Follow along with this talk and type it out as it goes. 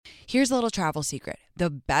Here's a little travel secret. The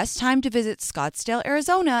best time to visit Scottsdale,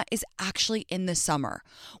 Arizona is actually in the summer.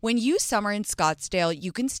 When you summer in Scottsdale,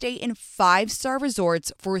 you can stay in 5-star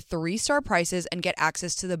resorts for 3-star prices and get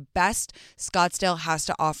access to the best Scottsdale has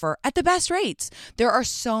to offer at the best rates. There are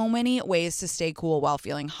so many ways to stay cool while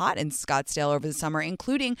feeling hot in Scottsdale over the summer,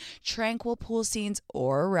 including tranquil pool scenes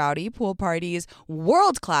or rowdy pool parties,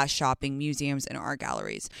 world-class shopping, museums, and art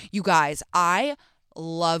galleries. You guys, I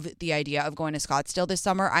love the idea of going to Scottsdale this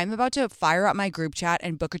summer. I'm about to fire up my group chat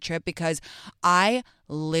and book a trip because I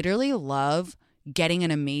literally love getting an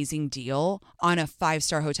amazing deal on a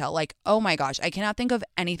 5-star hotel. Like, oh my gosh, I cannot think of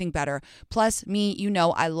anything better. Plus, me, you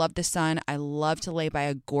know, I love the sun. I love to lay by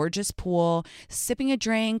a gorgeous pool, sipping a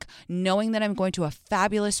drink, knowing that I'm going to a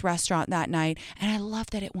fabulous restaurant that night. And I love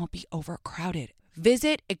that it won't be overcrowded.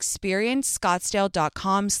 Visit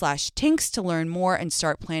experiencescottsdale.com/tinks to learn more and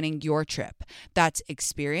start planning your trip. That's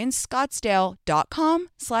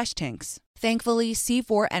experiencescottsdale.com/tinks. Thankfully,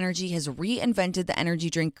 C4 Energy has reinvented the energy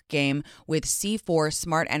drink game with C4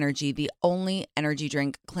 Smart Energy, the only energy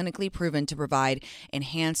drink clinically proven to provide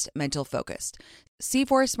enhanced mental focus.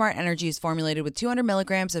 C4 Smart Energy is formulated with 200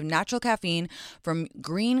 milligrams of natural caffeine from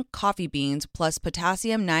green coffee beans, plus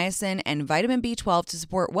potassium, niacin, and vitamin B12 to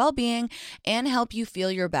support well-being and help you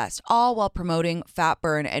feel your best, all while promoting fat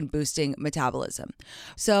burn and boosting metabolism.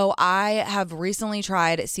 So I have recently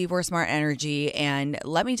tried C4 Smart Energy, and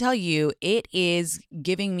let me tell you, it is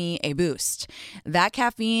giving me a boost. That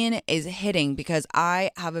caffeine is hitting because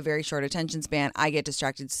I have a very short attention span. I get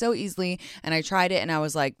distracted so easily, and I tried it and I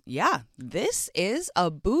was like, yeah, this is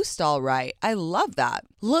a boost, all right. I love that.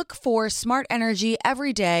 Look for Smart Energy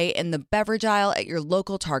every day in the beverage aisle at your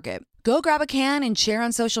local Target. Go grab a can and share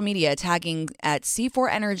on social media, tagging at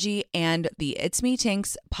C4 Energy and the It's Me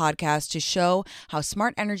Tinks podcast to show how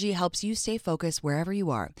Smart Energy helps you stay focused wherever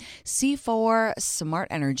you are. C4 Smart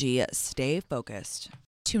Energy, stay focused.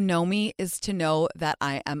 To know me is to know that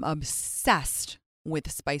I am obsessed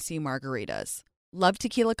with spicy margaritas. Love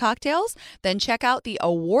tequila cocktails? Then check out the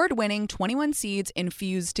award-winning 21 Seeds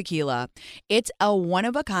Infused Tequila. It's a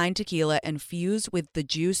one-of-a-kind tequila infused with the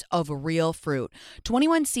juice of real fruit.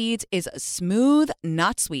 21 Seeds is smooth,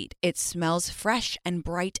 not sweet. It smells fresh and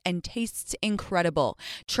bright and tastes incredible.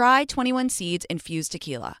 Try 21 Seeds Infused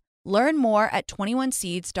Tequila. Learn more at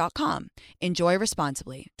 21seeds.com. Enjoy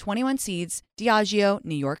responsibly. 21 Seeds, Diageo,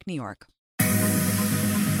 New York, New York.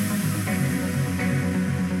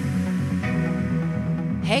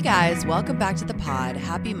 Hey guys, welcome back to the pod.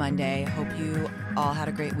 Happy Monday. Hope you all had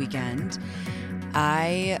a great weekend.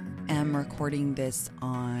 I am recording this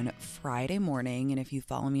on Friday morning, and if you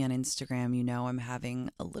follow me on Instagram, you know I'm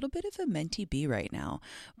having a little bit of a mentee bee right now,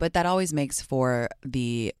 but that always makes for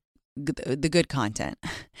the good content.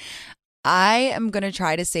 I am going to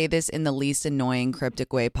try to say this in the least annoying,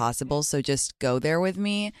 cryptic way possible, so just go there with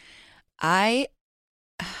me. I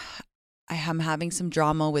am having some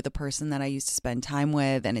drama with a person that I used to spend time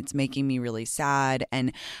with, and it's making me really sad,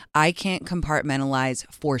 and I can't compartmentalize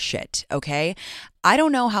for shit, okay? I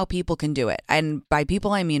don't know how people can do it. And by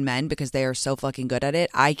people, I mean men, because they are so fucking good at it.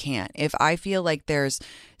 I can't. If I feel like there's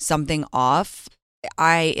something off,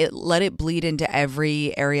 let it bleed into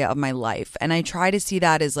every area of my life. And I try to see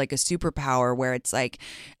that as like a superpower where it's like,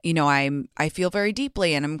 you know, I feel very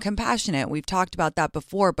deeply and I'm compassionate. We've talked about that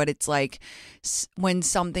before, but it's like when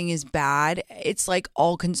something is bad, it's like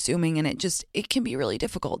all consuming, and it can be really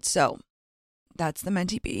difficult. So that's the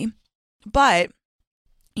mentee bee. But,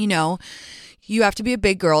 you know, you have to be a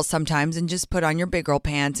big girl sometimes and just put on your big girl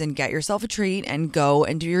pants and get yourself a treat and go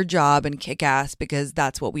and do your job and kick ass, because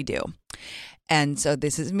that's what we do. And so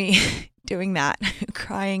this is me doing that,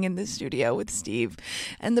 crying in the studio with Steve,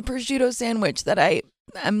 and the prosciutto sandwich that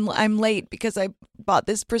I'm late because I bought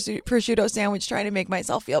this prosciutto sandwich trying to make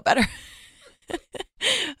myself feel better.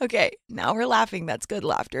 Okay, now we're laughing. That's good.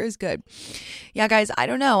 Laughter is good. Yeah, guys, I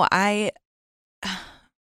don't know. I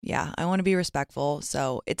want to be respectful.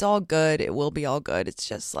 So it's all good. It will be all good. It's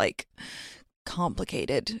just like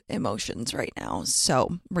complicated emotions right now.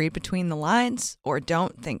 So read between the lines, or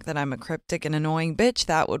don't think that I'm a cryptic and annoying bitch.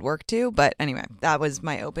 That would work too. But anyway, that was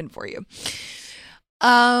my open for you.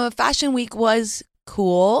 Fashion Week was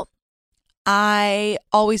cool. I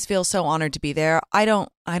always feel so honored to be there. I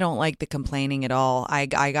don't like the complaining at all. I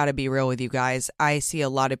got to be real with you guys. I see a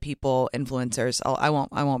lot of people, influencers, I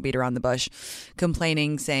won't beat around the bush,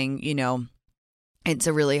 complaining, saying, you know, it's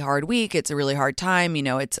a really hard week. It's a really hard time. You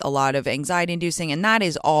know, it's a lot of anxiety inducing, and that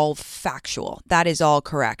is all factual. That is all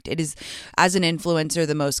correct. It is, as an influencer,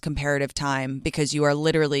 the most comparative time, because you are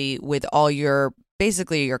literally with all your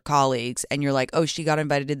basically your colleagues, and you're like, oh, she got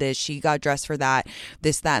invited to this, she got dressed for that,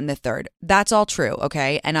 this, that, and the third. That's all true,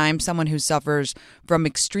 okay? And I'm someone who suffers from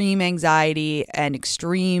extreme anxiety and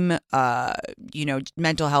extreme,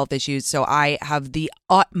 mental health issues. So I have the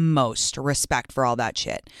utmost respect for all that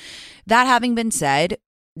shit. That having been said,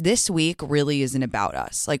 this week really isn't about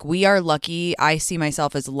us. Like, we are lucky. I see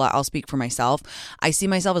myself as, I'll speak for myself. I see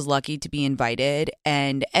myself as lucky to be invited.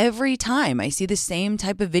 And every time I see the same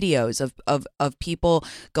type of videos of people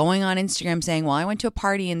going on Instagram saying, well, I went to a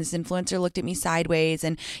party and this influencer looked at me sideways,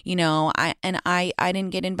 and, I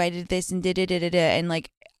didn't get invited to this, and and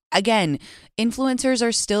like, again, influencers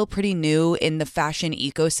are still pretty new in the fashion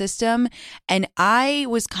ecosystem. And I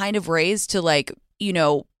was kind of raised to, like,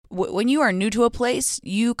 when you are new to a place,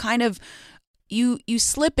 you kind of, you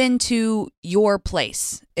slip into your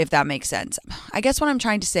place, if that makes sense. I guess what I'm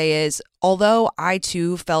trying to say is, although I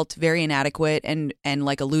too felt very inadequate and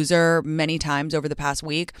like a loser many times over the past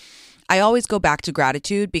week, I always go back to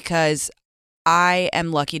gratitude, because I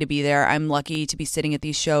am lucky to be there. I'm lucky to be sitting at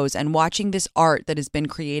these shows and watching this art that has been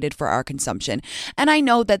created for our consumption. And I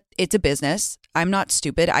know that it's a business. I'm not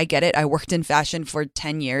stupid. I get it. I worked in fashion for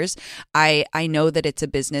 10 years. I know that it's a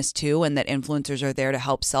business too, and that influencers are there to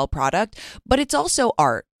help sell product, but it's also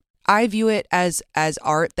art. I view it as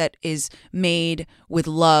art that is made with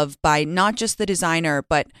love by not just the designer,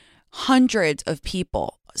 but hundreds of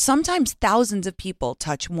people. Sometimes thousands of people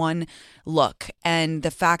touch one look, and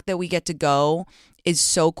the fact that we get to go is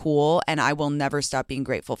so cool, and I will never stop being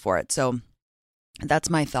grateful for it. So that's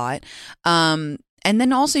my thought. And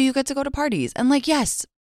then also you get to go to parties, and like, yes,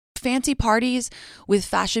 fancy parties with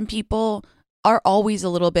fashion people are always a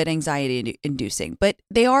little bit anxiety inducing, but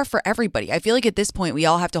they are for everybody. I feel like at this point we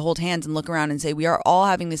all have to hold hands and look around and say we are all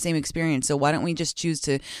having the same experience. So why don't we just choose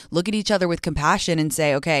to look at each other with compassion and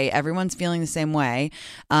say, okay, everyone's feeling the same way.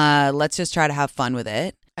 Let's just try to have fun with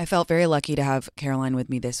it. I felt very lucky to have Caroline with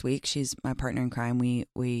me this week. She's my partner in crime.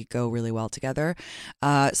 We go really well together.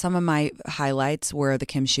 Some of my highlights were the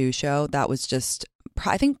Kim Shu show. That was just,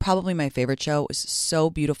 I think, probably my favorite show. It was so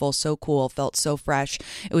beautiful, so cool, felt so fresh.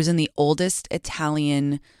 It was in the oldest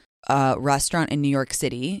Italian restaurant in New York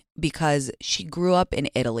City, because she grew up in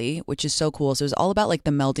Italy, which is so cool. So it was all about like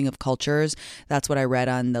the melding of cultures. That's what I read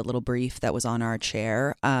on the little brief that was on our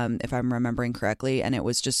chair, if I'm remembering correctly. And it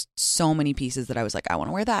was just so many pieces that I was like, I want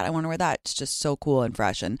to wear that. I want to wear that. It's just so cool and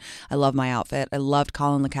fresh. And I love my outfit. I loved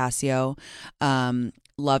Colin Lacasio.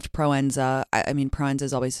 Loved Proenza. I mean, Proenza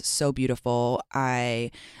is always so beautiful.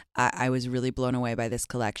 I was really blown away by this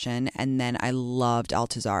collection. And then I loved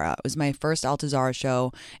Altuzarra. It was my first Altuzarra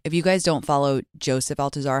show. If you guys don't follow Joseph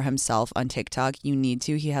Altuzarra himself on TikTok, you need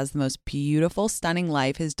to. He has the most beautiful, stunning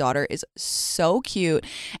life. His daughter is so cute.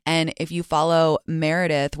 And if you follow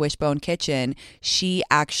Meredith Wishbone Kitchen, she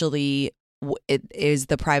actually it is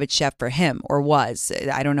the private chef for him, or was.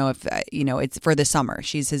 I don't know if, it's for the summer.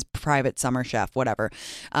 She's his private summer chef, whatever.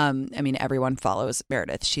 I mean, everyone follows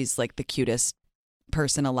Meredith. She's like the cutest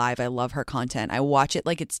person alive. I love her content. I watch it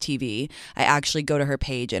like it's TV. I actually go to her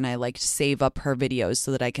page and I like save up her videos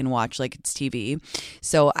so that I can watch like it's TV.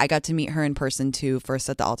 So I got to meet her in person too, first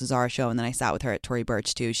at the Altuzarra show, and then I sat with her at Tory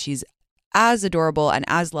Burch too. She's as adorable and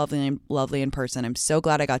as lovely in person. I'm so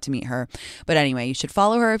glad I got to meet her. But anyway, you should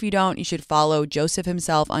follow her if you don't. You should follow Joseph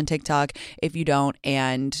himself on TikTok if you don't.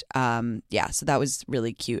 And so that was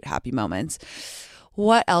really cute, happy moments.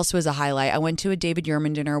 What else was a highlight? I went to a David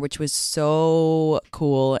Yurman dinner, which was so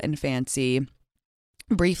cool and fancy.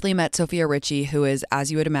 Briefly met Sophia Richie, who is, as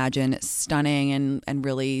you would imagine, stunning and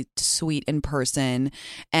really sweet in person.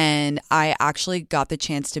 And I actually got the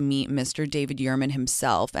chance to meet Mr. David Yurman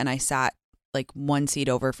himself, and I sat like one seat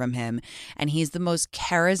over from him. And he's the most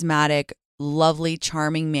charismatic, lovely,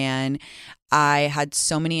 charming man. I had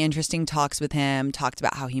so many interesting talks with him, talked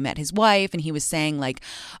about how he met his wife, and he was saying like,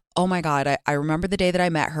 oh my God, I remember the day that I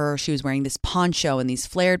met her. She was wearing this poncho and these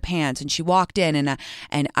flared pants, and she walked in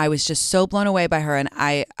and I was just so blown away by her. And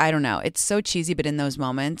I don't know, it's so cheesy, but in those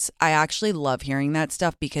moments, I actually love hearing that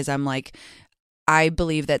stuff, because I'm like, I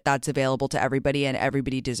believe that that's available to everybody and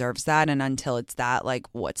everybody deserves that. And until it's that, like,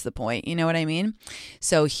 what's the point? You know what I mean?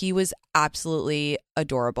 So he was absolutely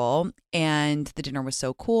adorable, and the dinner was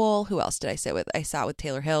so cool. Who else did I sit with? I sat with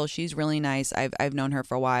Taylor Hill. She's really nice. I've known her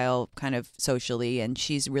for a while, kind of socially, and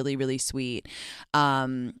she's really, really sweet.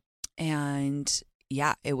 And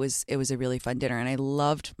yeah, it was a really fun dinner, and I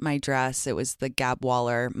loved my dress. It was the Gab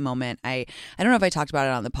Waller moment. I don't know if I talked about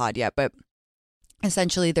it on the pod yet, but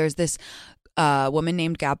essentially there's this woman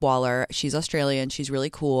named Gab Waller. She's Australian. She's really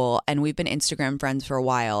cool. And we've been Instagram friends for a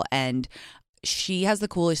while. And she has the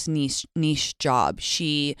coolest niche job.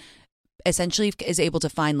 She essentially is able to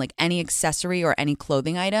find like any accessory or any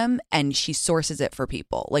clothing item, and she sources it for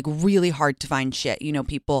people. Like really hard to find shit. You know,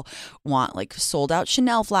 people want like sold out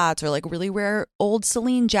Chanel flats or like really rare old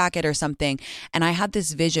Celine jacket or something. And I had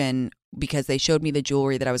this vision, because they showed me the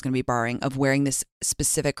jewelry that I was going to be borrowing, of wearing this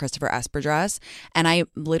specific Christopher Esper dress. And I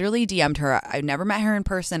literally DM'd her. I've never met her in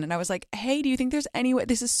person. And I was like, hey, do you think there's any way?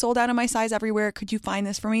 This is sold out in my size everywhere. Could you find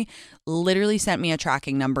this for me? Literally sent me a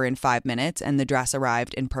tracking number in 5 minutes, and the dress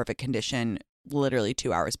arrived in perfect condition literally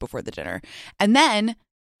 2 hours before the dinner. And then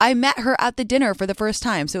I met her at the dinner for the first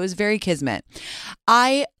time. So it was very kismet.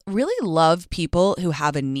 I really love people who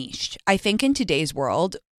have a niche. I think in today's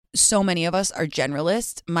world, so many of us are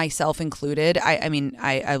generalists, myself included. I mean,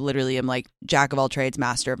 I literally am like jack of all trades,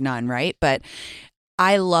 master of none, right? But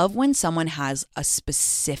I love when someone has a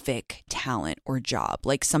specific talent or job,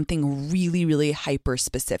 like something really, really hyper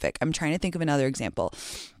specific. I'm trying to think of another example.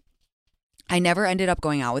 I never ended up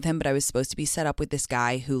going out with him, but I was supposed to be set up with this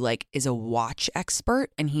guy who like is a watch expert,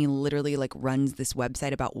 and he literally like runs this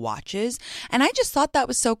website about watches. And I just thought that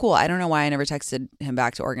was so cool. I don't know why I never texted him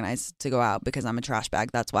back to organize to go out, because I'm a trash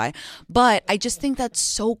bag. That's why. But I just think that's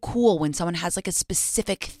so cool when someone has like a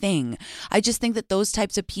specific thing. I just think that those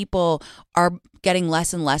types of people are getting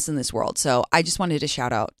less and less in this world. So I just wanted to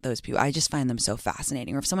shout out those people. I just find them so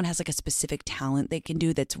fascinating. Or if someone has like a specific talent they can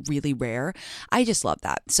do that's really rare, I just love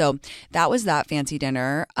that. So that was that fancy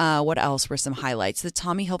dinner. What else were some highlights? The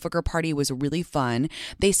Tommy Hilfiger party was really fun.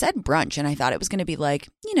 They said brunch, and I thought it was going to be like,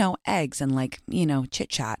 you know, eggs and like, you know, chit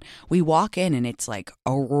chat. We walk in and it's like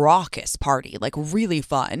a raucous party, like really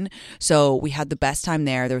fun. So we had the best time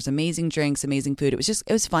there. There was amazing drinks, amazing food. It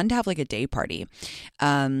was fun to have like a day party.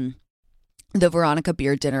 The Veronica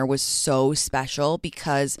Beard dinner was so special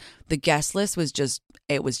because the guest list was just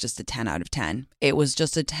a 10 out of 10. It was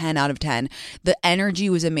just a 10 out of 10. The energy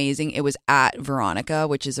was amazing. It was at Veronica,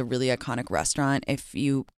 which is a really iconic restaurant. If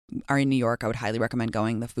you are in New York, I would highly recommend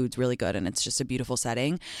going. The food's really good, and it's just a beautiful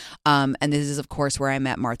setting. And this is, of course, where I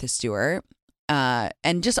met Martha Stewart.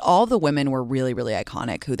 And just all the women were really, really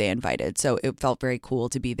iconic who they invited. So it felt very cool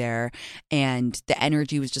to be there, and the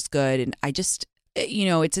energy was just good. And I just, you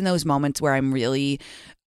know, it's in those moments where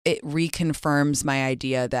it reconfirms my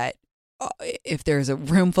idea that if there's a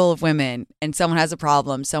room full of women and someone has a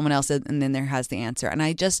problem, someone else, and then there has the answer. And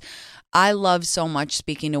I love so much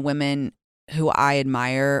speaking to women who I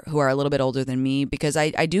admire, who are a little bit older than me, because I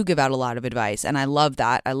do give out a lot of advice, and I love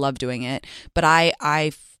that. I love doing it. But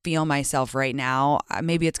I feel myself right now,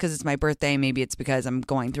 maybe it's because it's my birthday, maybe it's because I'm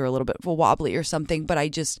going through a little bit of a wobbly or something, but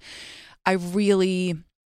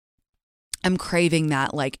I'm craving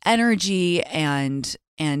that like energy and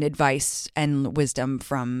advice and wisdom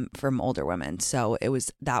from older women. So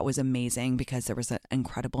that was amazing, because there was an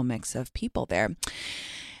incredible mix of people there.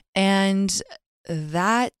 And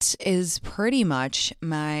that is pretty much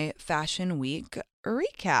my Fashion Week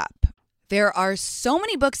recap. There are so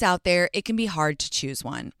many books out there, it can be hard to choose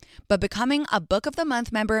one. But becoming a Book of the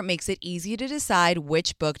Month member makes it easy to decide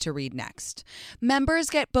which book to read next. Members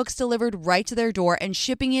get books delivered right to their door, and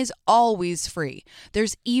shipping is always free.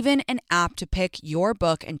 There's even an app to pick your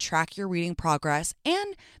book and track your reading progress,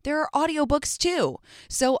 and there are audiobooks too.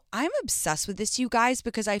 So I'm obsessed with this, you guys,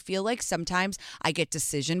 because I feel like sometimes I get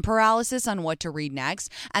decision paralysis on what to read next.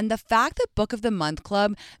 And the fact that Book of the Month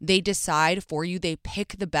Club, they decide for you, they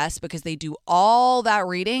pick the best because they do all that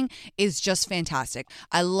reading, is just fantastic.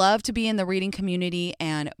 I love to be in the reading community,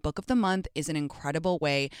 and Book of the Month is an incredible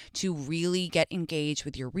way to really get engaged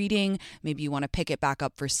with your reading. Maybe you want to pick it back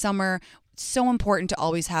up for summer. It's so important to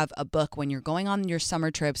always have a book when you're going on your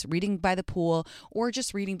summer trips, reading by the pool, or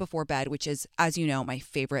just reading before bed, which is, as you know, my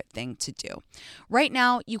favorite thing to do. Right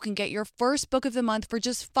now, you can get your first book of the month for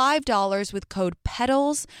just $5 with code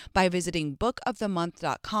PETALS by visiting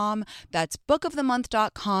bookofthemonth.com. That's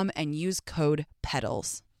bookofthemonth.com, and use code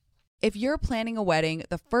PETALS. If you're planning a wedding,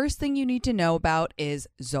 the first thing you need to know about is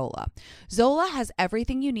Zola. Zola has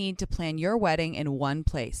everything you need to plan your wedding in one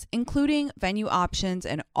place, including venue options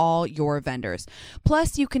and all your vendors.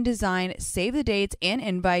 Plus, you can design save the dates and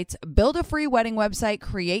invites, build a free wedding website,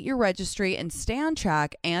 create your registry, and stay on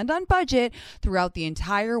track and on budget throughout the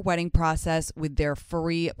entire wedding process with their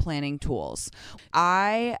free planning tools.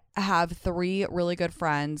 I have 3 really good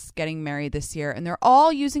friends getting married this year, and they're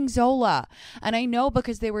all using Zola. And I know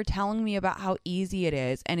because they were telling telling me about how easy it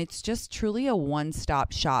is. And it's just truly a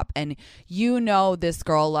one-stop shop. And you know this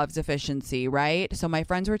girl loves efficiency, right? So my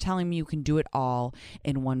friends were telling me you can do it all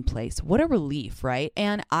in one place. What a relief, right?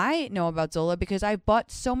 And I know about Zola because I've bought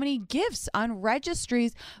so many gifts on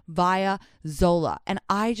registries via Zola. And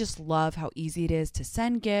I just love how easy it is to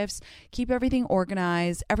send gifts, keep everything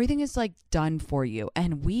organized. Everything is like done for you.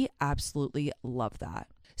 And we absolutely love that.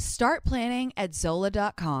 Start planning at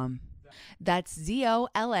Zola.com. That's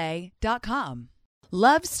ZOLA.com.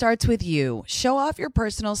 Love starts with you. Show off your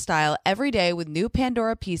personal style every day with new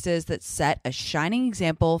Pandora pieces that set a shining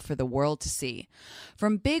example for the world to see.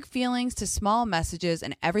 From big feelings to small messages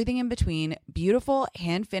and everything in between, beautiful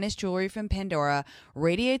hand-finished jewelry from Pandora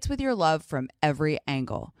radiates with your love from every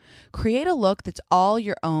angle. Create a look that's all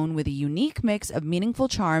your own with a unique mix of meaningful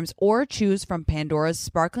charms, or choose from Pandora's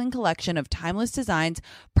sparkling collection of timeless designs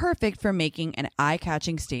perfect for making an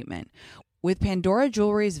eye-catching statement. With Pandora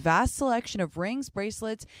Jewelry's vast selection of rings,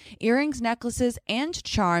 bracelets, earrings, necklaces, and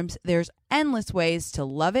charms, there's endless ways to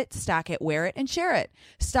love it, stack it, wear it, and share it.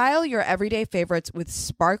 Style your everyday favorites with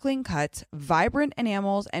sparkling cuts, vibrant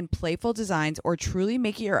enamels, and playful designs, or truly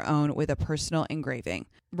make it your own with a personal engraving.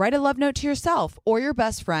 Write a love note to yourself or your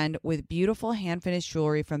best friend with beautiful hand-finished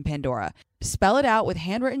jewelry from Pandora. Spell it out with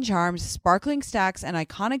handwritten charms, sparkling stacks, and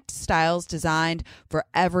iconic styles designed for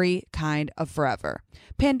every kind of forever.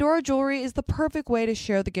 Pandora Jewelry is the perfect way to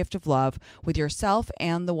share the gift of love with yourself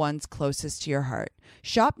and the ones closest to your heart.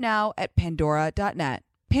 Shop now at Pandora.net.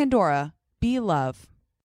 Pandora, be love.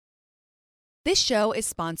 This show is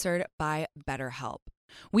sponsored by BetterHelp.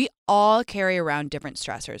 We all carry around different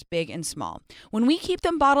stressors, big and small. When we keep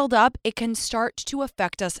them bottled up, it can start to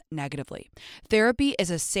affect us negatively. Therapy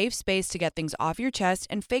is a safe space to get things off your chest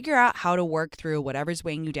and figure out how to work through whatever's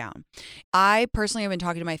weighing you down. I personally have been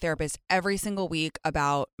talking to my therapist every single week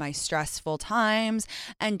about my stressful times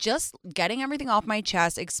and just getting everything off my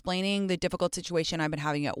chest, explaining the difficult situation I've been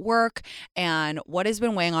having at work, and what has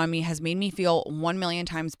been weighing on me has made me feel 1,000,000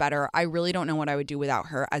 times better. I really don't know what I would do without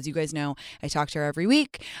her. As you guys know, I talk to her every week.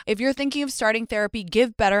 If you're thinking of starting therapy,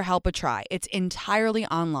 give BetterHelp a try. It's entirely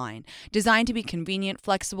online, designed to be convenient,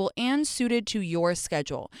 flexible, and suited to your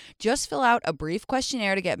schedule. Just fill out a brief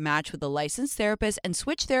questionnaire to get matched with a licensed therapist and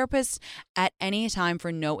switch therapists at any time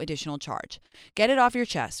for no additional charge. Get it off your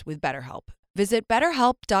chest with BetterHelp. Visit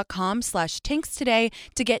BetterHelp.com/Tinks today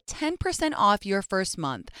to get 10% off your first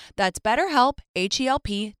month. That's BetterHelp,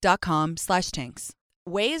 HELP.com/Tinks.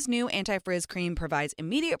 Ouai's new anti-frizz cream provides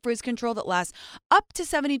immediate frizz control that lasts up to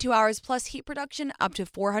 72 hours plus heat production up to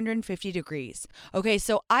 450 degrees. Okay,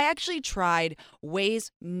 so I actually tried Ouai's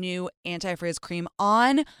new anti-frizz cream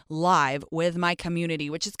on live with my community,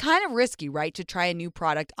 which is kind of risky, right? To try a new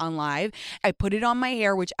product on live. I put it on my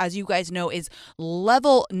hair, which, as you guys know, is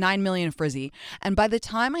level 9 million frizzy. And by the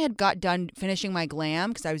time I had got done finishing my glam,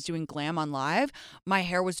 because I was doing glam on live, my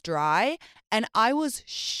hair was dry and I was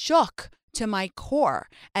shook to my core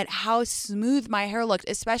at how smooth my hair looked,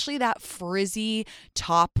 especially that frizzy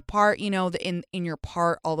top part, you know, in your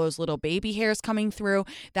part, all those little baby hairs coming through,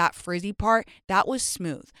 that frizzy part, that was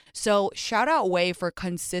smooth. So shout out Ouai for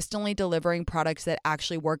consistently delivering products that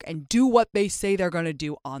actually work and do what they say they're going to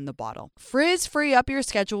do on the bottle. Frizz free up your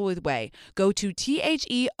schedule with Ouai. Go to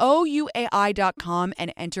THEOUAI.com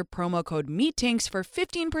and enter promo code MEETINKS for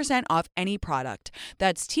 15% off any product.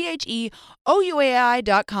 That's THEOUAI.com,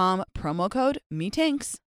 promo code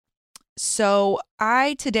MEETINKS. So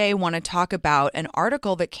I today want to talk about an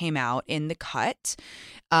article that came out in The Cut,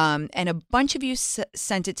 and a bunch of you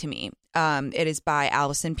sent it to me. It is by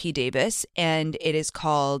Allison P. Davis, and it is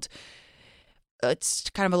called, it's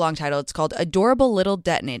kind of a long title. It's called Adorable Little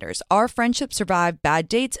Detonators. Our friendship survived bad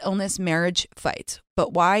dates, illness, marriage, fights.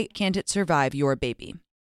 But why can't it survive your baby?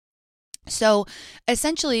 So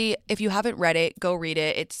essentially, if you haven't read it, go read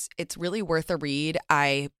it. It's really worth a read.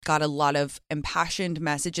 I got a lot of impassioned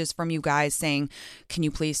messages from you guys saying, can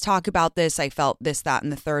you please talk about this? I felt this, that,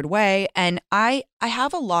 and the third way. And I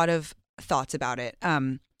have a lot of thoughts about it.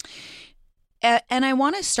 And I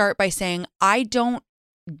want to start by saying I don't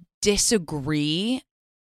disagree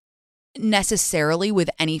necessarily with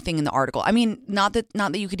anything in the article. I mean, not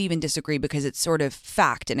that you could even disagree, because it's sort of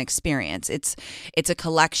fact and experience. It's a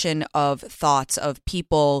collection of thoughts of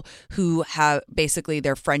people who have basically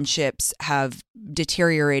their friendships have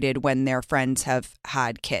deteriorated when their friends have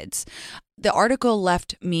had kids. The article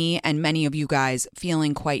left me and many of you guys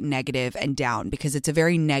feeling quite negative and down, because it's a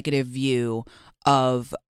very negative view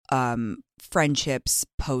of friendships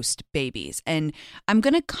post babies. And I'm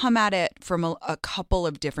going to come at it from a couple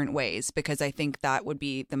of different ways, because I think that would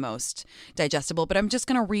be the most digestible. But I'm just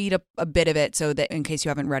going to read a bit of it so that in case you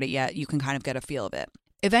haven't read it yet, you can kind of get a feel of it.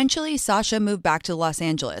 Eventually, Sasha moved back to Los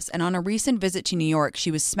Angeles, and on a recent visit to New York,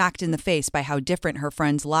 she was smacked in the face by how different her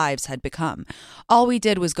friends' lives had become. All we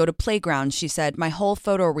did was go to playgrounds, she said. My whole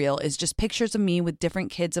photo reel is just pictures of me with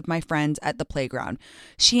different kids of my friends at the playground.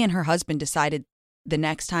 She and her husband decided the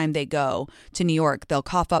next time they go to New York, they'll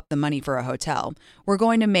cough up the money for a hotel. We're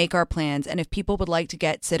going to make our plans, and if people would like to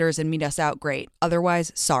get sitters and meet us out, great.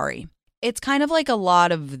 Otherwise, sorry. It's kind of like a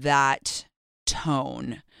lot of that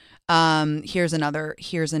tone. Here's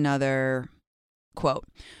another quote.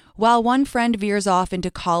 While one friend veers off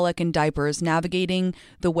into colic and diapers, navigating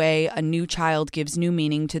the way a new child gives new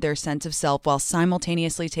meaning to their sense of self while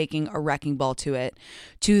simultaneously taking a wrecking ball to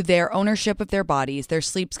their ownership of their bodies, their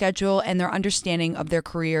sleep schedule, and their understanding of their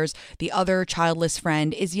careers, the other childless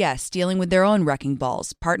friend is, yes, dealing with their own wrecking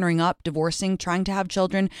balls, partnering up, divorcing, trying to have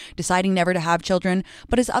children, deciding never to have children,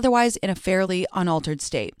 but is otherwise in a fairly unaltered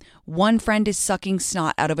state. One friend is sucking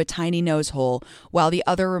snot out of a tiny nose hole, while the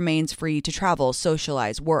other remains free to travel,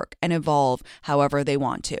 socialize, work, and evolve however they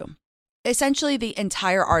want to. Essentially, the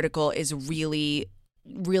entire article is really,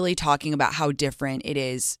 really talking about how different it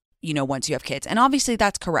is, once you have kids. And obviously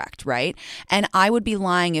that's correct, right? And I would be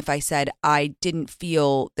lying if I said I didn't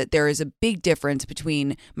feel that there is a big difference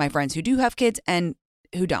between my friends who do have kids and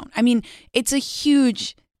who don't. I mean, it's a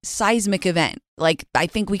huge seismic event. Like, I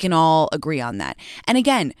think we can all agree on that. And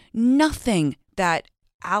again, nothing that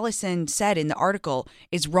Allison said in the article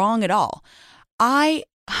is wrong at all. I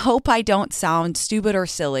hope I don't sound stupid or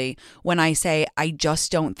silly when I say I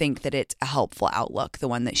just don't think that it's a helpful outlook, the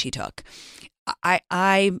one that she took.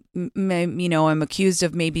 I'm accused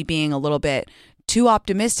of maybe being a little bit too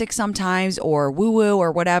optimistic sometimes or woo-woo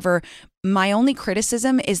or whatever. My only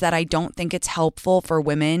criticism is that I don't think it's helpful for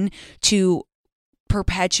women to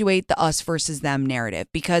perpetuate the us versus them narrative,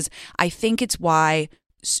 because I think it's why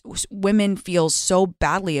women feel so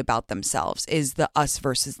badly about themselves, is the us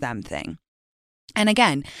versus them thing. And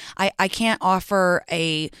again, I can't offer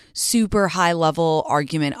a super high level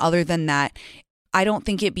argument other than that. I don't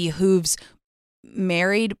think it behooves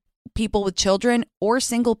married people with children or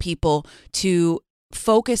single people to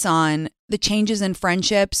focus on the changes in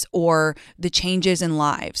friendships or the changes in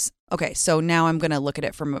lives. Okay, so now I'm going to look at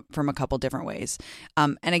it from a couple different ways.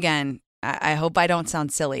 And again, I hope I don't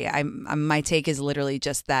sound silly. My take is literally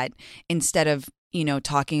just that instead of,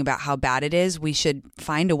 talking about how bad it is, we should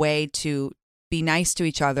find a way to be nice to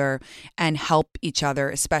each other and help each other,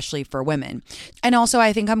 especially for women. And also,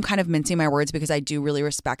 I think I'm kind of mincing my words because I do really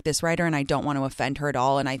respect this writer and I don't want to offend her at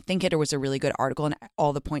all. And I think it was a really good article and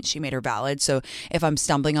all the points she made are valid. So if I'm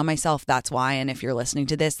stumbling on myself, that's why. And if you're listening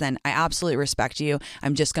to this, then I absolutely respect you.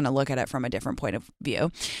 I'm just going to look at it from a different point of view.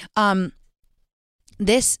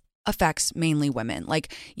 This affects mainly women.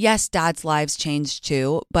 Like, yes, dads' lives change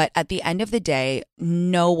too, but at the end of the day,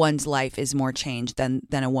 no one's life is more changed than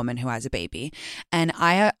a woman who has a baby. And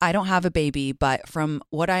I don't have a baby, but from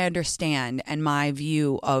what I understand and my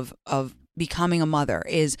view of becoming a mother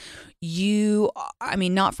is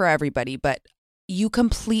not for everybody, but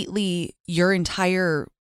your entire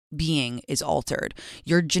being is altered.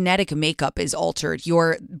 Your genetic makeup is altered.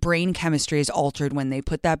 Your brain chemistry is altered when they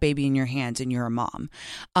put that baby in your hands and you're a mom.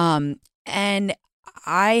 And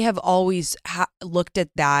I have always looked at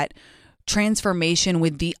that transformation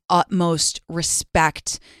with the utmost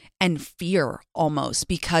respect and fear almost,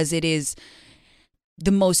 because it is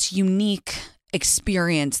the most unique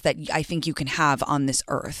experience that I think you can have on this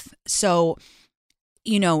earth. So,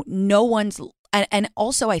 no one's, and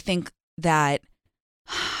also I think that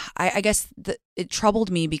I guess it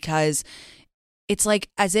troubled me because it's like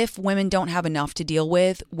as if women don't have enough to deal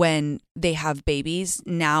with when they have babies.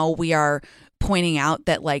 Now we are pointing out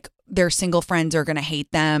that like their single friends are going to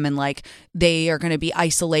hate them and like they are going to be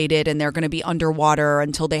isolated and they're going to be underwater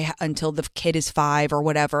until the kid is 5 or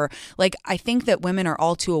whatever. Like, I think that women are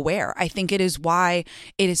all too aware. I think it is why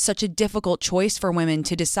it is such a difficult choice for women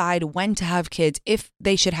to decide when to have kids, if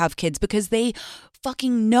they should have kids, because they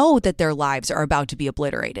fucking know that their lives are about to be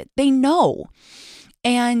obliterated. They know.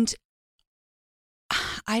 And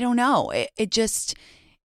I don't know.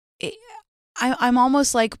 I'm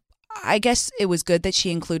almost like, I guess it was good that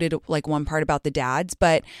she included like one part about the dads,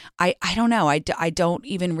 but I don't know. I don't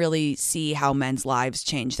even really see how men's lives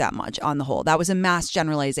change that much on the whole. That was a mass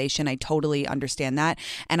generalization. I totally understand that.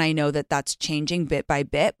 And I know that that's changing bit by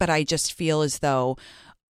bit, but I just feel as though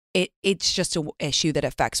it's just an issue that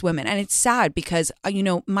affects women. And it's sad because,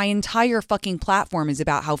 my entire fucking platform is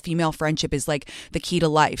about how female friendship is like the key to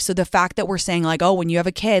life. So the fact that we're saying like, oh, when you have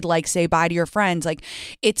a kid, like say bye to your friends, like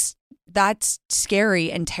that's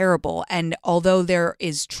scary and terrible. And although there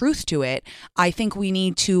is truth to it, I think we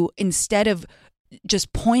need to, instead of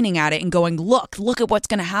just pointing at it and going, look at what's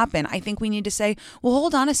going to happen. I think we need to say, well,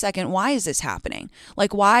 hold on a second. Why is this happening?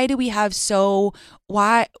 Like, why do we have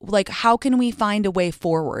how can we find a way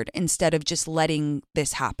forward instead of just letting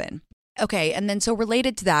this happen? Okay, and then so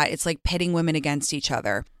related to that, it's like pitting women against each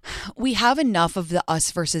other. We have enough of the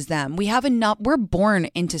us versus them. We're born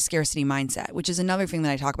into scarcity mindset, which is another thing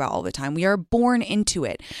that I talk about all the time. We are born into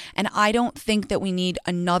it. And I don't think that we need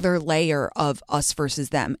another layer of us versus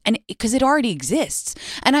them. And because it already exists.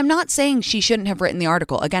 And I'm not saying she shouldn't have written the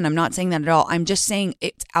article. Again, I'm not saying that at all. I'm just saying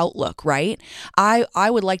it's outlook, right? I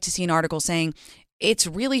would like to see an article saying, it's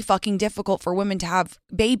really fucking difficult for women to have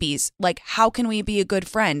babies. Like, how can we be a good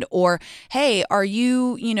friend? Or, hey, are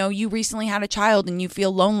you recently had a child and you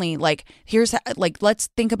feel lonely? Like, let's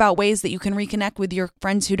think about ways that you can reconnect with your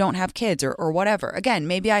friends who don't have kids or whatever. Again,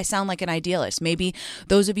 maybe I sound like an idealist. Maybe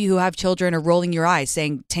those of you who have children are rolling your eyes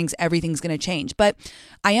saying, Tinks, everything's going to change. But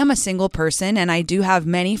I am a single person and I do have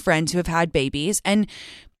many friends who have had babies. And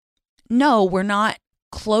no, we're not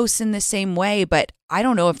close in the same way, but I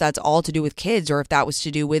don't know if that's all to do with kids or if that was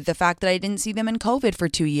to do with the fact that I didn't see them in COVID for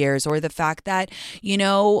 2 years or the fact that,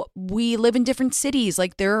 we live in different cities.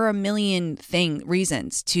 Like, there are a million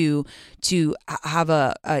reasons to have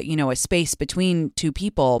a space between two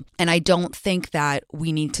people. And I don't think that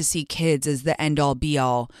we need to see kids as the end all be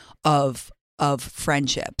all of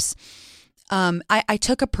friendships. I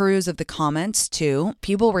took a peruse of the comments too.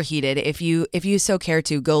 People were heated. If you so care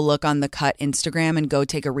to, go look on the Cut Instagram and go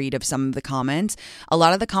take a read of some of the comments. A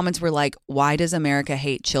lot of the comments were like, why does America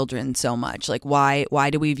hate children so much? Like, why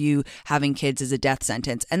do we view having kids as a death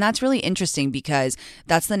sentence? And that's really interesting because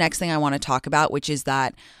that's the next thing I want to talk about, which is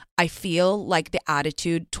that I feel like the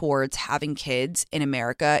attitude towards having kids in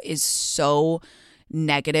America is so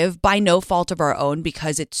negative by no fault of our own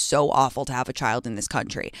because it's so awful to have a child in this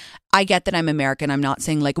country. I get that I'm American. I'm not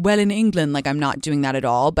saying like, well, in England, like I'm not doing that at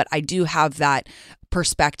all, but I do have that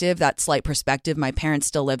perspective, that slight perspective. My parents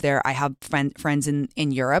still live there. I have friends in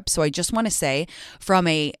Europe. So I just want to say from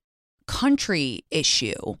a country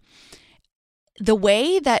issue, the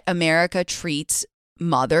way that America treats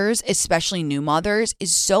mothers, especially new mothers,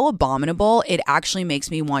 is so abominable. It actually makes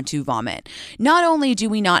me want to vomit. Not only do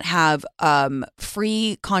we not have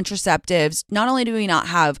free contraceptives, not only do we not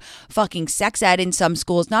have fucking sex ed in some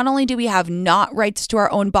schools, not only do we have not rights to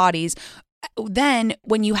our own bodies, then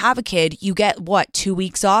when you have a kid, you get 2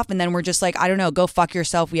 weeks off, and then we're just like, I don't know, go fuck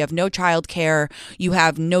yourself. We have no child care, you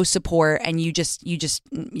have no support, and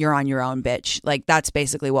you're on your own, bitch. Like, that's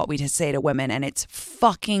basically what we just say to women, and it's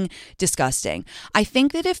fucking disgusting. I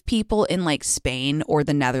think that if people in like Spain or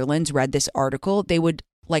the Netherlands read this article, they would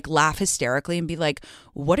like laugh hysterically and be like,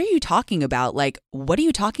 what are you talking about? Like, what are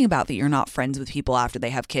you talking about that you're not friends with people after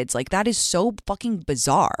they have kids? Like, that is so fucking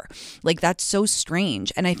bizarre. Like, that's so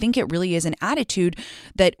strange. And I think it really is an attitude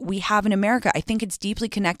that we have in America. I think it's deeply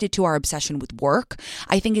connected to our obsession with work.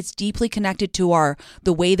 I think it's deeply connected to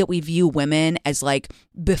the way that we view women as like,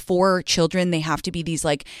 before children, they have to be these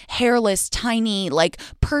like hairless, tiny, like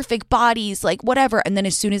perfect bodies, like whatever. And then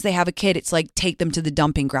as soon as they have a kid, it's like, take them to the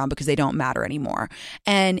dumping ground because they don't matter anymore.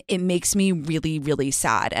 And it makes me really, really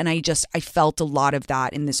sad. And I felt a lot of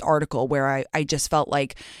that in this article where I just felt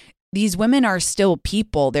like these women are still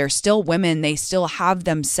people. They're still women. They still have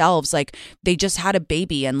themselves. Like, they just had a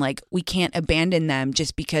baby, and like, we can't abandon them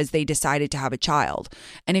just because they decided to have a child.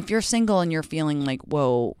 And if you're single and you're feeling like,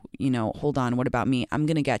 whoa, hold on, what about me? I'm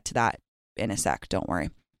going to get to that in a sec. Don't worry.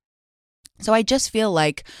 So I just feel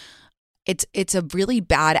like it's a really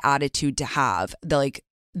bad attitude to have,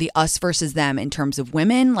 the us versus them in terms of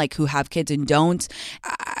women, like who have kids and don't.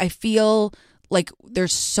 I feel like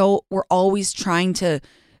we're always trying to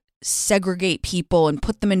segregate people and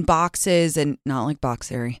put them in boxes, and not like box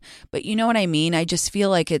theory, but you know what I mean? I just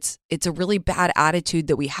feel like it's a really bad attitude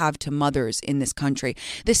that we have to mothers in this country.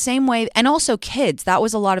 The same way, and also kids. That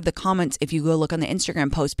was a lot of the comments. If you go look on the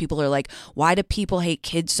Instagram post, people are like, why do people hate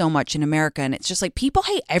kids so much in America? And it's just like, people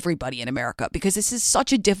hate everybody in America because this is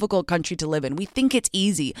such a difficult country to live in. We think it's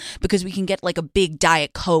easy because we can get like a big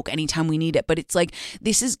Diet Coke anytime we need it, but it's like,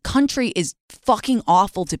 country is fucking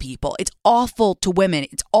awful to people. It's awful to women.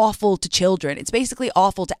 It's awful to children. It's basically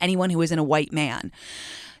awful to anyone who isn't a white man.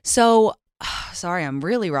 So, sorry, I'm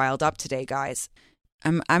really riled up today, guys.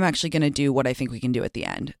 I'm actually going to do what I think we can do at the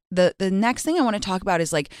end. The next thing I want to talk about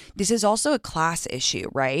is like, this is also a class issue,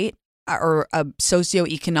 right? Or a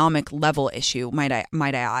socioeconomic level issue, might I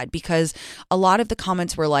add, because a lot of the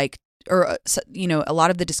comments were like, a lot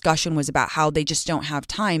of the discussion was about how they just don't have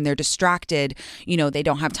time. They're distracted, they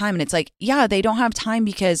don't have time. And it's like, yeah, they don't have time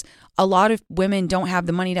because a lot of women don't have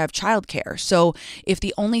the money to have childcare. So if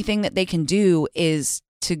the only thing that they can do is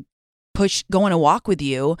to go on a walk with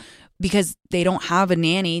you because they don't have a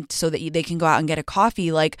nanny so that they can go out and get a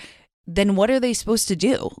coffee, like, then what are they supposed to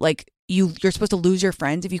do? Like, you're supposed to lose your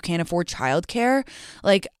friends if you can't afford childcare?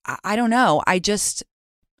 Like, I don't know. I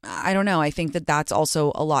don't know. I think that that's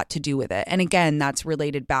also a lot to do with it. And again, that's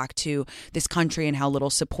related back to this country and how little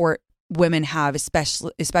support women have,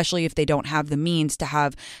 especially if they don't have the means to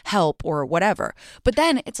have help or whatever. But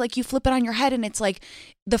then it's like you flip it on your head and it's like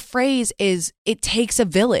the phrase is, it takes a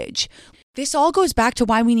village. This all goes back to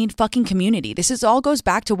why we need fucking community. This all goes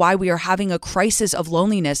back to why we are having a crisis of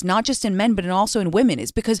loneliness, not just in men, but also in women,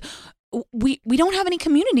 is because we don't have any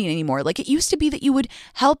community anymore. Like, it used to be that you would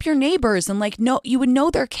help your neighbors and like, no, you would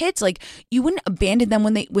know their kids. Like, you wouldn't abandon them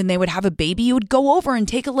when they would have a baby. You would go over and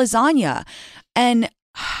take a lasagna. And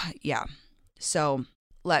yeah. So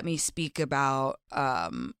let me speak about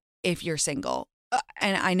if you're single.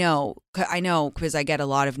 And I know because I get a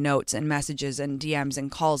lot of notes and messages and DMs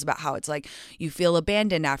and calls about how it's like you feel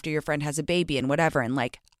abandoned after your friend has a baby and whatever. And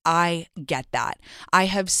like, I get that. I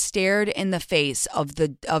have stared in the face of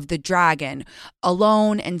the dragon,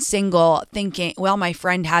 alone and single, thinking, well, my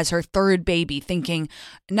friend has her third baby, thinking,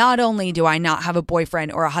 not only do I not have a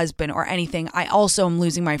boyfriend or a husband or anything, I also am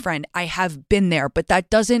losing my friend. I have been there, but that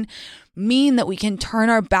doesn't mean that we can turn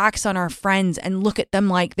our backs on our friends and look at them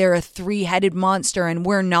like they're a three-headed monster and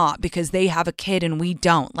we're not because they have a kid and we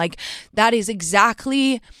don't. Like, that is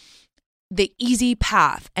exactly the easy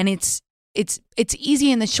path. And it's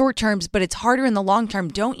easy in the short terms, but it's harder in the long term.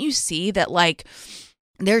 Don't you see that, like,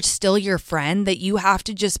 they're still your friend, that you have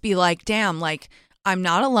to just be like, damn, like, I'm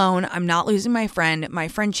not alone. I'm not losing my friend. My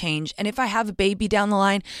friend changed. And if I have a baby down the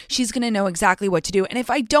line, she's going to know exactly what to do. And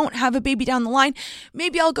if I don't have a baby down the line,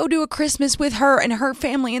 maybe I'll go to a Christmas with her and her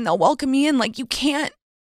family and they'll welcome me in. Like, you can't.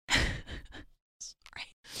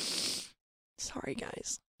 Sorry,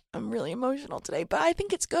 guys. I'm really emotional today, but I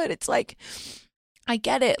think it's good. It's like, I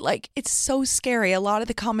get it. Like, it's so scary. A lot of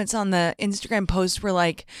the comments on the Instagram post were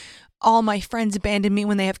like, all my friends abandon me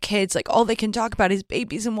when they have kids. Like, all they can talk about is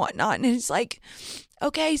babies and whatnot. And it's like,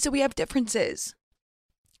 okay, so we have differences.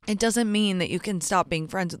 It doesn't mean that you can stop being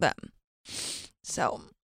friends with them. So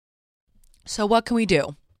what can we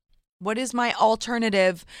do? What is my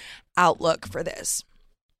alternative outlook for this?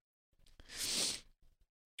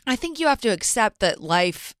 I think you have to accept that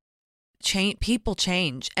life people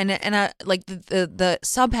change, and like the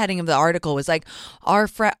subheading of the article was like, our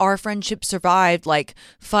friendship survived like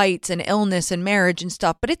fights and illness and marriage and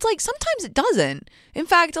stuff, but it's like sometimes it doesn't. In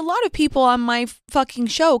fact, a lot of people on my fucking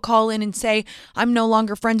show call in and say I'm no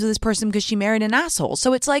longer friends with this person because she married an asshole.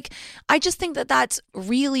 So it's like, I just think that that's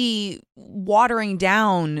really watering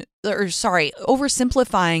down, or sorry,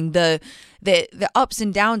 oversimplifying the ups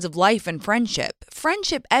and downs of life and friendship.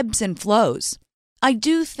 Friendship ebbs and flows. I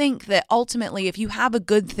do think that ultimately, if you have a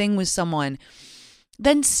good thing with someone,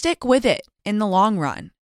 then stick with it in the long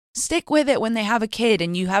run. Stick with it when they have a kid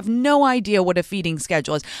and you have no idea what a feeding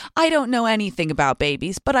schedule is. I don't know anything about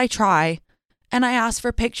babies, but I try. And I ask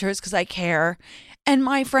for pictures because I care. And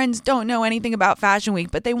my friends don't know anything about Fashion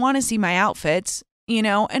Week, but they want to see my outfits,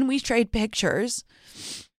 and we trade pictures.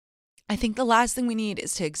 I think the last thing we need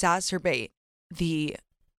is to exacerbate the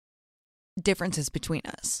differences between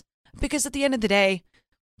us. Because at the end of the day,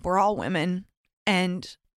 we're all women.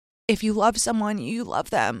 And if you love someone, you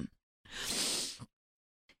love them.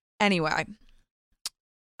 Anyway,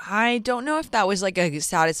 I don't know if that was like a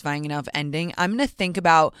satisfying enough ending. I'm going to think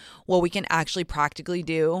about what we can actually practically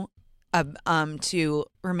do to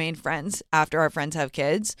remain friends after our friends have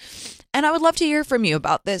kids. And I would love to hear from you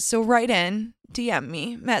about this. So write in, DM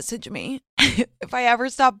me, message me. If I ever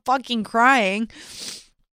stop fucking crying.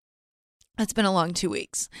 It's been a long 2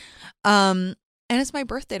 weeks. And it's my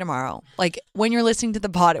birthday tomorrow. Like, when you're listening to the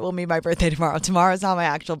pod, it will be my birthday tomorrow. Tomorrow's not my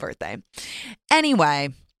actual birthday. Anyway,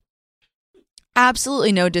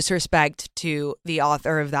 absolutely no disrespect to the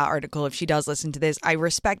author of that article. If she does listen to this, I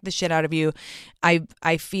respect the shit out of you.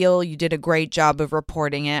 I feel you did a great job of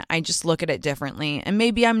reporting it. I just look at it differently. And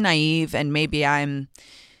maybe I'm naive and maybe I'm,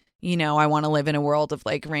 I want to live in a world of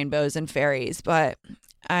like rainbows and fairies, but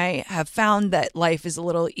I have found that life is a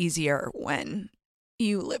little easier when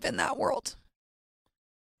you live in that world.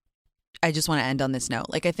 I just want to end on this note.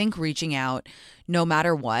 Like, I think reaching out, no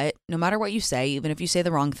matter what you say, even if you say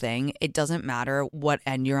the wrong thing, it doesn't matter what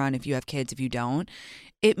end you're on, if you have kids, if you don't,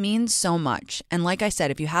 it means so much. And like I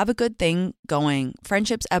said, if you have a good thing going,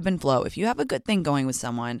 friendships ebb and flow. If you have a good thing going with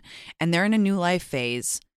someone and they're in a new life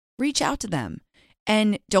phase, reach out to them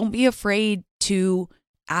and don't be afraid to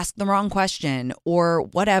ask the wrong question or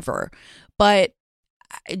whatever, but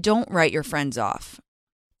don't write your friends off.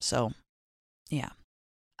 So, yeah.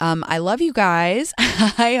 I love you guys.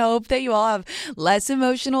 I hope that you all have less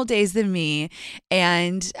emotional days than me.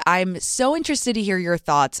 And I'm so interested to hear your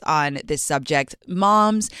thoughts on this subject.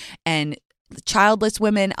 Moms and childless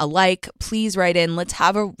women alike, please write in. Let's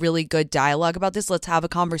have a really good dialogue about this. Let's have a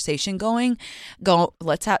conversation going.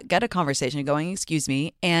 Get a conversation going, excuse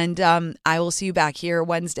me. And I will see you back here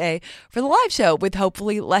Wednesday for the live show with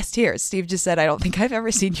hopefully less tears. Steve just said, I don't think I've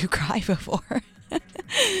ever seen you cry before.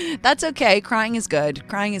 That's okay. Crying is good.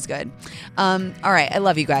 Crying is good. All right. I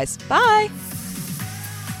love you guys. Bye.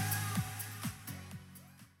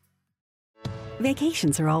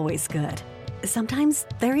 Vacations are always good. Sometimes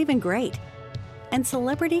they're even great. And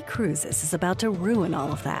Celebrity Cruises is about to ruin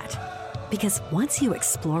all of that. Because once you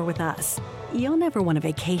explore with us, you'll never want a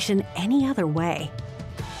vacation any other way.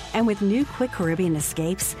 And with new Quick Caribbean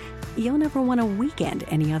escapes, you'll never want a weekend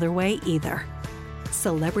any other way either.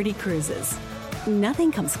 Celebrity Cruises.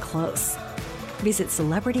 Nothing comes close. Visit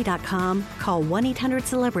Celebrity.com, call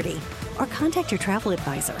 1-800-CELEBRITY, or contact your travel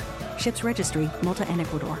advisor. Ships Registry, Malta and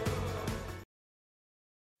Ecuador.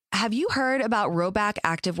 Have you heard about Rhoback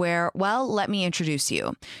Activewear? Well, let me introduce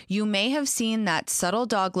you. You may have seen that subtle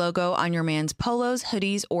dog logo on your man's polos,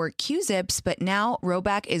 hoodies, or Q-zips, but now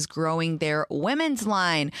Rhoback is growing their women's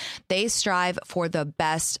line. They strive for the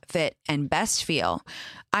best fit and best feel.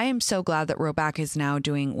 I am so glad that Rhoback is now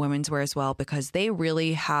doing women's wear as well, because they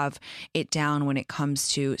really have it down when it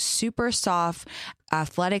comes to super soft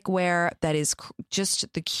athletic wear that is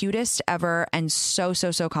just the cutest ever and so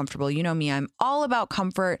comfortable. You know me, I'm all about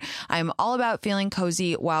comfort. I'm all about feeling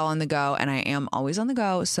cozy while on the go, and I am always on the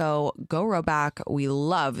go. So go Rhoback. We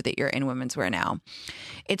love that you're in women's wear now.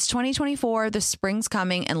 It's 2024, the spring's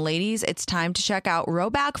coming, and ladies, it's time to check out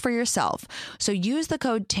Rhoback for yourself. So use the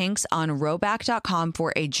code TINKS on Rhoback.com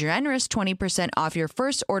for a generous 20% off your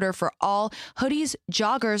first order for all hoodies,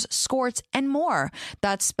 joggers, skirts, and more.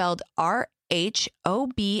 That's spelled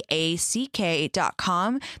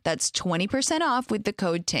RHOBACK.com. That's 20% off with the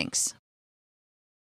code TINKS.